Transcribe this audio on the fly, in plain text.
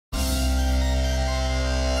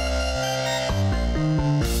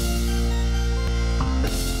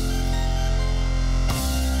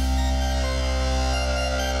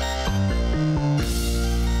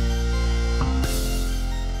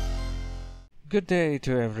Good day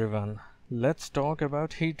to everyone. Let's talk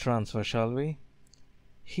about heat transfer, shall we?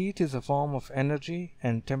 Heat is a form of energy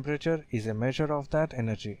and temperature is a measure of that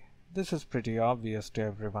energy. This is pretty obvious to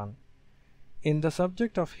everyone. In the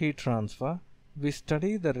subject of heat transfer, we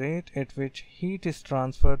study the rate at which heat is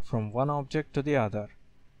transferred from one object to the other.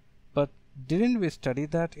 But didn't we study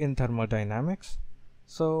that in thermodynamics?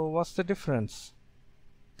 So what's the difference?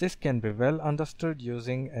 This can be well understood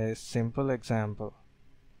using a simple example.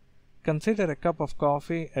 Consider a cup of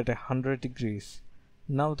coffee at 100 degrees.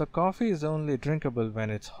 Now the coffee is only drinkable when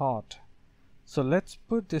it's hot. So let's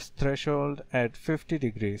put this threshold at 50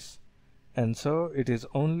 degrees. And so it is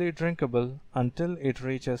only drinkable until it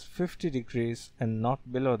reaches 50 degrees and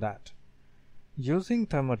not below that. Using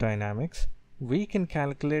thermodynamics, we can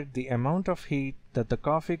calculate the amount of heat that the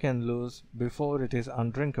coffee can lose before it is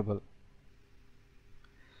undrinkable.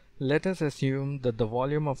 Let us assume that the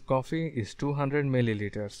volume of coffee is 200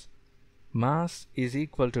 milliliters. Mass is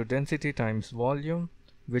equal to density times volume,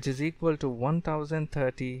 which is equal to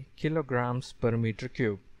 1030 kilograms per meter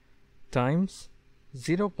cube, times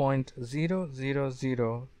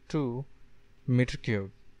 0.0002 meter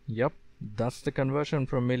cube. Yup, that's the conversion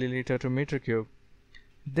from milliliter to meter cube.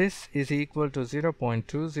 This is equal to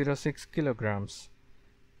 0.206 kilograms.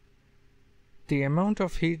 The amount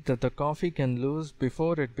of heat that the coffee can lose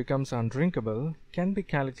before it becomes undrinkable can be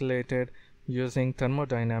calculated using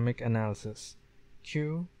thermodynamic analysis.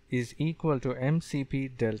 Q is equal to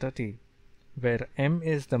mCp delta T, where m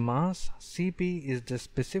is the mass, Cp is the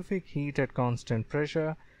specific heat at constant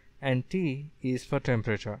pressure, and T is for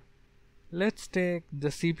temperature. Let's take the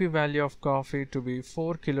Cp value of coffee to be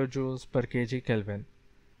 4 kilojoules per kg Kelvin.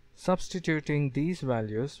 Substituting these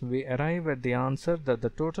values, we arrive at the answer that the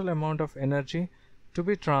total amount of energy to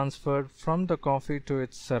be transferred from the coffee to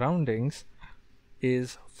its surroundings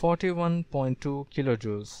is 41.2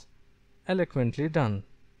 kilojoules. Eloquently done.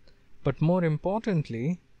 But more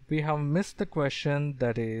importantly, we have missed the question,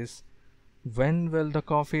 that is, when will the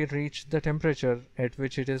coffee reach the temperature at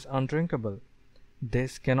which it is undrinkable?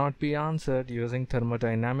 This cannot be answered using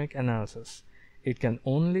thermodynamic analysis. It can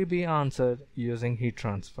only be answered using heat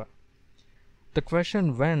transfer. The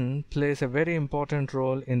question when plays a very important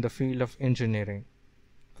role in the field of engineering.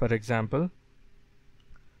 For example,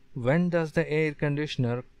 when does the air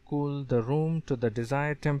conditioner cool the room to the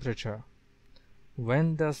desired temperature?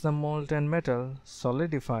 When does the molten metal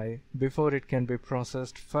solidify before it can be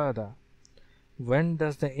processed further? When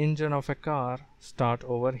does the engine of a car start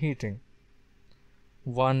overheating?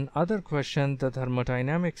 One other question that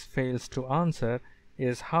thermodynamics fails to answer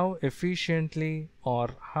is how efficiently or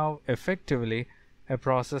how effectively a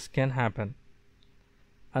process can happen.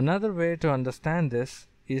 Another way to understand this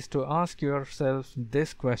is to ask yourself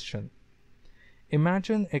this question.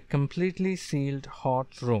 Imagine a completely sealed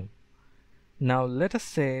hot room. Now let us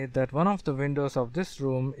say that one of the windows of this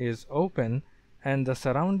room is open and the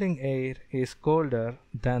surrounding air is colder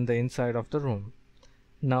than the inside of the room.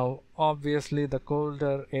 Now obviously the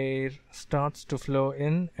colder air starts to flow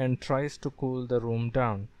in and tries to cool the room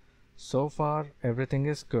down. So far everything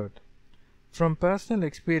is good. From personal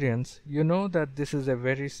experience, you know that this is a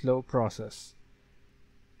very slow process.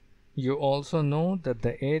 You also know that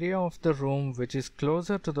the area of the room which is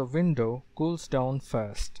closer to the window cools down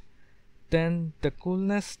first. Then the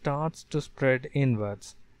coolness starts to spread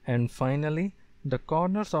inwards, and finally the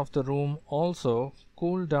corners of the room also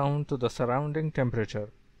cool down to the surrounding temperature.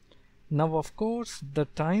 Now of course the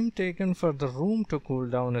time taken for the room to cool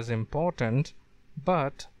down is important,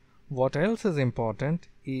 but what else is important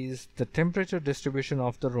is the temperature distribution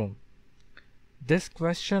of the room. This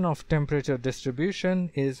question of temperature distribution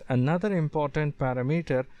is another important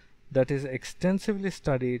parameter that is extensively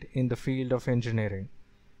studied in the field of engineering.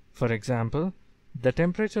 For example, the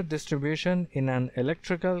temperature distribution in an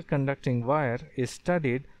electrical conducting wire is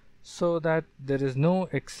studied so that there is no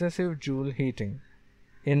excessive joule heating.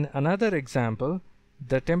 In another example,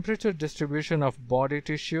 the temperature distribution of body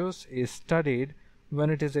tissues is studied when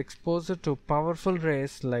it is exposed to powerful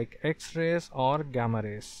rays like X-rays or gamma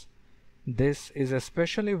rays. This is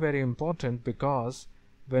especially very important because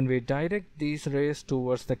when we direct these rays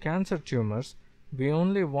towards the cancer tumors, we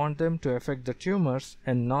only want them to affect the tumors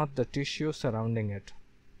and not the tissue surrounding it.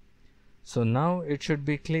 So now it should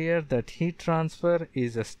be clear that heat transfer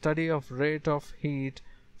is a study of rate of heat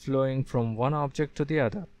flowing from one object to the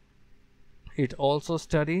other. It also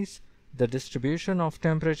studies the distribution of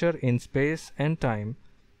temperature in space and time,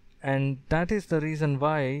 and that is the reason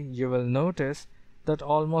why you will notice that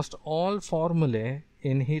almost all formulae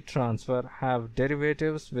in heat transfer have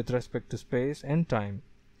derivatives with respect to space and time.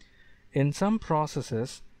 In some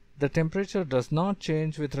processes, the temperature does not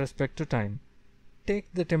change with respect to time,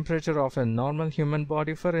 Take the temperature of a normal human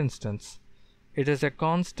body for instance. It is a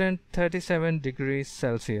constant 37 degrees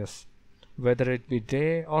Celsius. Whether it be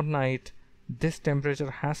day or night, this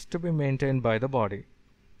temperature has to be maintained by the body.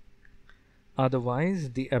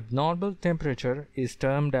 Otherwise, the abnormal temperature is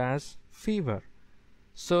termed as fever.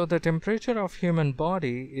 So the temperature of human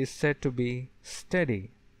body is said to be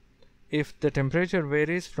steady. If the temperature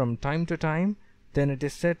varies from time to time, then it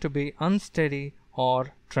is said to be unsteady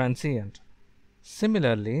or transient.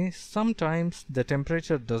 Similarly, sometimes the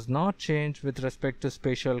temperature does not change with respect to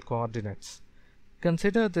spatial coordinates.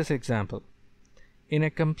 Consider this example. In a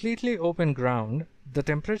completely open ground, the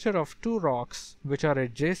temperature of two rocks which are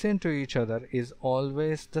adjacent to each other is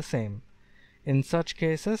always the same. In such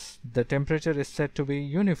cases, the temperature is said to be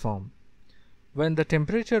uniform. When the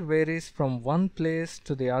temperature varies from one place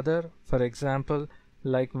to the other, for example,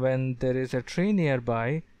 like when there is a tree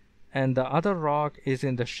nearby and the other rock is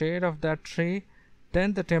in the shade of that tree,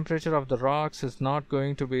 then the temperature of the rocks is not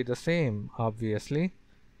going to be the same, obviously.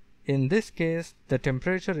 In this case, the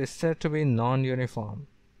temperature is said to be non-uniform.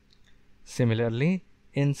 Similarly,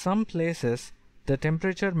 in some places, the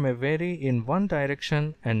temperature may vary in one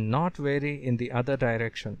direction and not vary in the other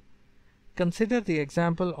direction. Consider the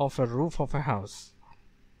example of a roof of a house.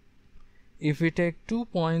 If we take 2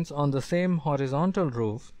 points on the same horizontal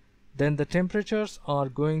roof, then the temperatures are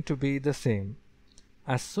going to be the same.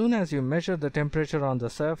 As soon as you measure the temperature on the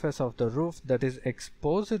surface of the roof that is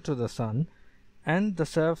exposed to the sun and the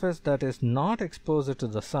surface that is not exposed to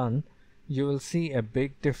the sun, you will see a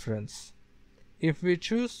big difference. If we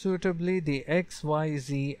choose suitably the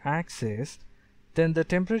XYZ axis, then the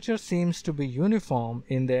temperature seems to be uniform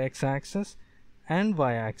in the x-axis and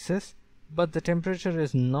y-axis, but the temperature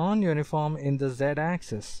is non-uniform in the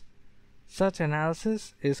z-axis. Such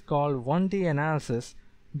analysis is called 1D analysis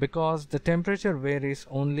because the temperature varies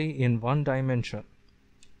only in one dimension.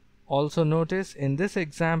 Also notice in this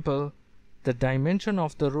example, the dimension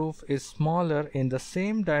of the roof is smaller in the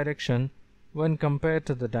same direction when compared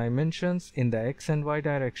to the dimensions in the x and y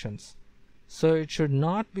directions. So it should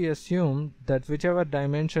not be assumed that whichever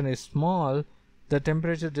dimension is small, the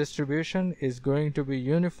temperature distribution is going to be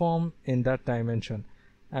uniform in that dimension.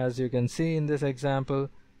 As you can see in this example,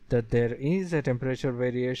 that there is a temperature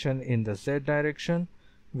variation in the z direction,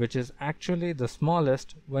 which is actually the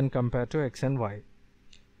smallest when compared to x and y.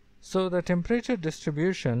 So the temperature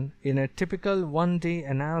distribution in a typical 1D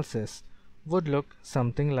analysis would look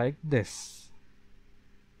something like this.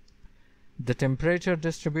 The temperature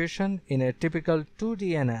distribution in a typical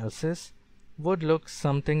 2D analysis would look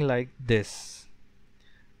something like this.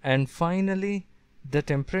 And finally, the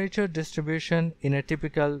temperature distribution in a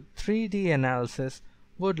typical 3D analysis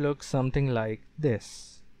would look something like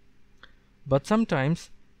this. But sometimes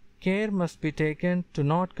care must be taken to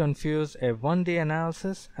not confuse a 1D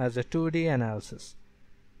analysis as a 2D analysis.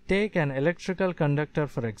 Take an electrical conductor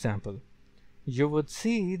for example. You would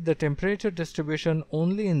see the temperature distribution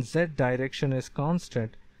only in z direction is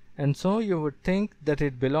constant, and so you would think that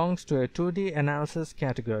it belongs to a 2D analysis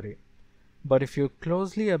category. But if you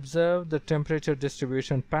closely observe the temperature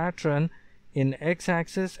distribution pattern in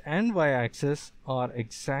x-axis and y-axis are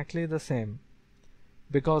exactly the same.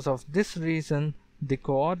 Because of this reason, the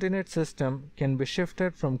coordinate system can be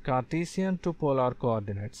shifted from Cartesian to polar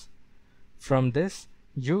coordinates. From this,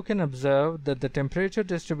 you can observe that the temperature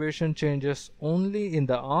distribution changes only in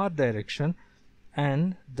the r direction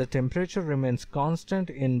and the temperature remains constant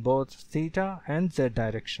in both theta and z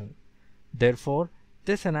direction. Therefore,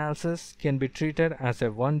 this analysis can be treated as a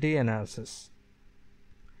 1D analysis.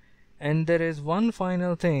 And there is one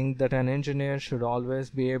final thing that an engineer should always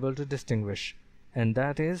be able to distinguish, and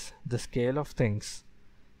that is the scale of things.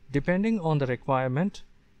 Depending on the requirement,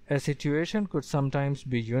 a situation could sometimes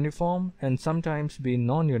be uniform and sometimes be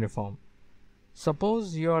non-uniform.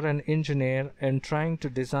 Suppose you are an engineer and trying to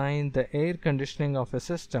design the air conditioning of a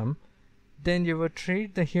system, then you would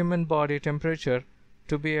treat the human body temperature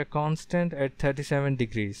to be a constant at 37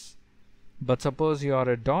 degrees. But suppose you are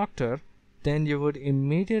a doctor, then you would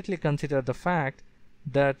immediately consider the fact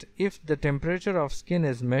that if the temperature of skin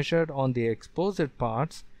is measured on the exposed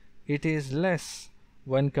parts, it is less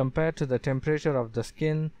when compared to the temperature of the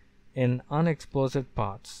skin in unexposed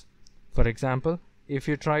parts. For example, if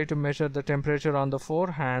you try to measure the temperature on the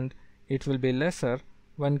forehand, it will be lesser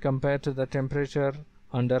when compared to the temperature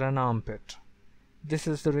under an armpit. This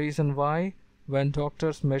is the reason why when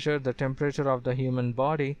doctors measure the temperature of the human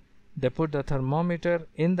body, they put the thermometer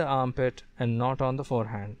in the armpit and not on the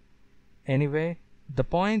forehand. Anyway, the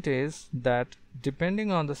point is that depending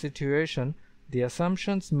on the situation, the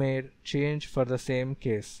assumptions made change for the same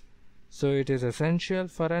case. So it is essential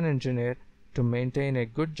for an engineer to maintain a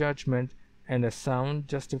good judgment and a sound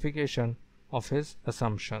justification of his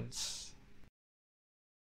assumptions.